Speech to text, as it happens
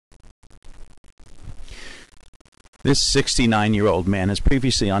This 69-year-old man has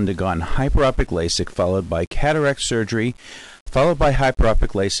previously undergone hyperopic LASIK followed by cataract surgery, followed by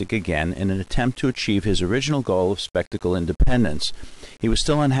hyperopic LASIK again in an attempt to achieve his original goal of spectacle independence. He was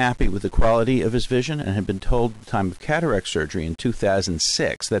still unhappy with the quality of his vision and had been told at the time of cataract surgery in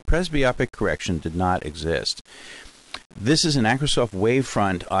 2006 that presbyopic correction did not exist. This is an Acrysof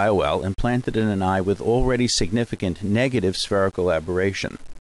wavefront IOL implanted in an eye with already significant negative spherical aberration.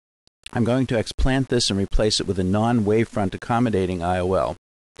 I'm going to explant this and replace it with a non-wavefront accommodating IOL.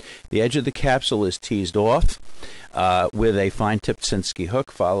 The edge of the capsule is teased off with a fine-tipped sinskey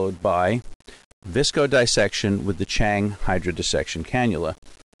hook, followed by viscodissection with the Chang Hydrodissection cannula.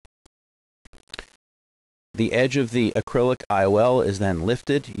 The edge of the acrylic IOL is then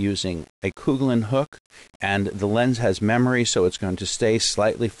lifted using a Crystalens hook, and the lens has memory, so it's going to stay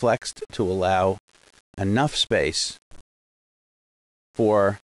slightly flexed to allow enough space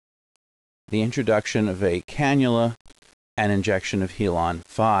for the introduction of a cannula and injection of Helon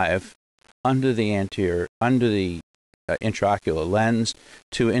 5 under the intraocular lens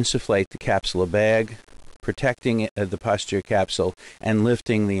to insufflate the capsular bag, protecting the posterior capsule and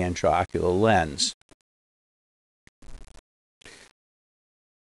lifting the intraocular lens.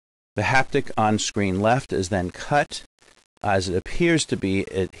 The haptic on screen left is then cut as it appears to be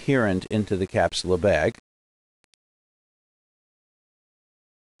adherent into the capsular bag,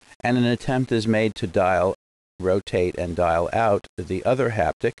 and an attempt is made to rotate and dial out the other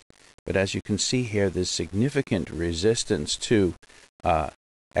haptic, but as you can see here, there's significant resistance to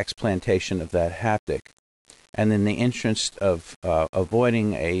explantation of that haptic. And in the interest of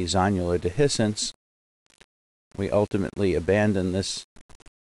avoiding a zonular dehiscence, we ultimately abandon this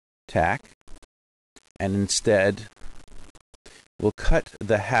tack and instead we'll cut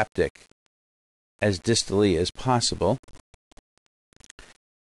the haptic as distally as possible,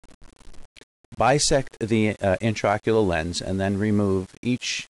 bisect the intraocular lens, and then remove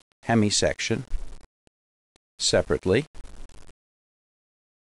each hemisection separately.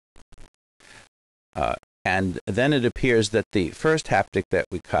 And then it appears that the first haptic that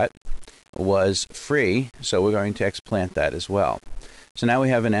we cut was free, so we're going to explant that as well. So now we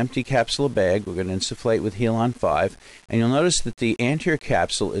have an empty capsular bag. We're going to insufflate with Helon 5, and you'll notice that the anterior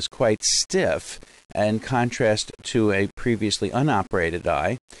capsule is quite stiff in contrast to a previously unoperated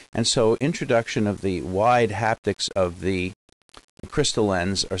eye, and so introduction of the wide haptics of the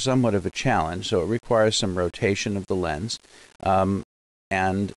Crystalens are somewhat of a challenge, so it requires some rotation of the lens.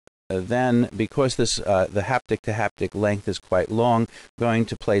 And then, because this the haptic-to-haptic length is quite long, I'm going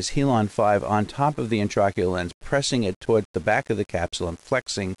to place Helon 5 on top of the intraocular lens, pressing it toward the back of the capsule and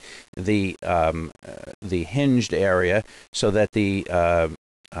flexing the hinged area so that the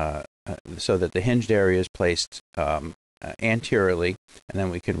hinged area is placed anteriorly, and then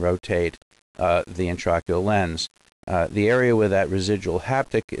we can rotate the intraocular lens. The area where that residual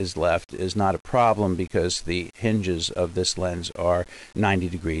haptic is left is not a problem because the hinges of this lens are 90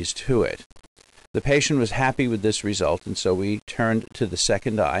 degrees to it. The patient was happy with this result, and so we turned to the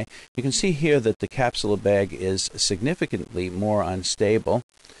second eye. You can see here that the capsular bag is significantly more unstable,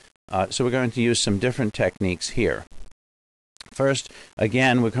 so we're going to use some different techniques here. First,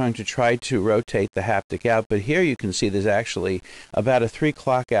 again, we're going to try to rotate the haptic out, but here you can see there's actually about a 3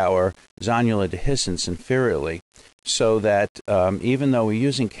 clock hour zonular dehiscence inferiorly, so that even though we're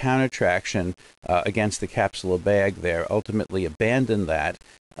using countertraction against the capsular bag there, ultimately abandon that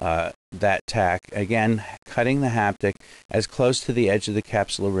tack, again cutting the haptic as close to the edge of the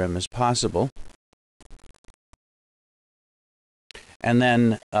capsular rim as possible. And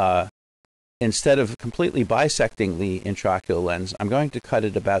then instead of completely bisecting the intraocular lens, I'm going to cut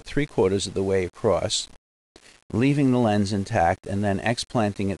it about 3/4 of the way across, leaving the lens intact, and then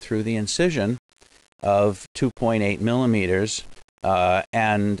explanting it through the incision of 2.8 millimeters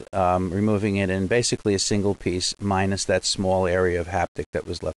and removing it in basically a single piece minus that small area of haptic that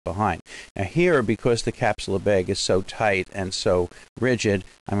was left behind. Now here, because the capsular bag is so tight and so rigid,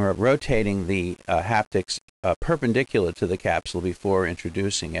 I'm rotating the haptics perpendicular to the capsule before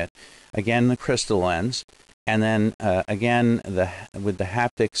introducing it. Again, the Crystalens, and then again with the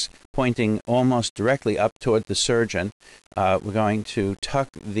haptics pointing almost directly up toward the surgeon, we're going to tuck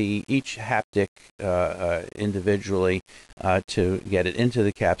each haptic individually to get it into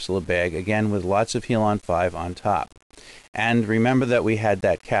the capsular bag, again with lots of Helon 5 on top. And remember that we had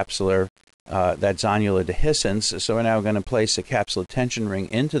that capsular that zonular dehiscence, so we're now going to place a capsular tension ring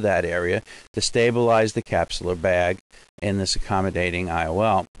into that area to stabilize the capsular bag in this accommodating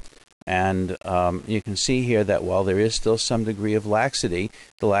IOL. And you can see here that while there is still some degree of laxity,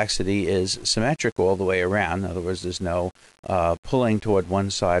 the laxity is symmetric all the way around. In other words, there's no pulling toward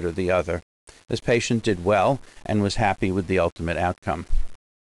one side or the other. This patient did well and was happy with the ultimate outcome.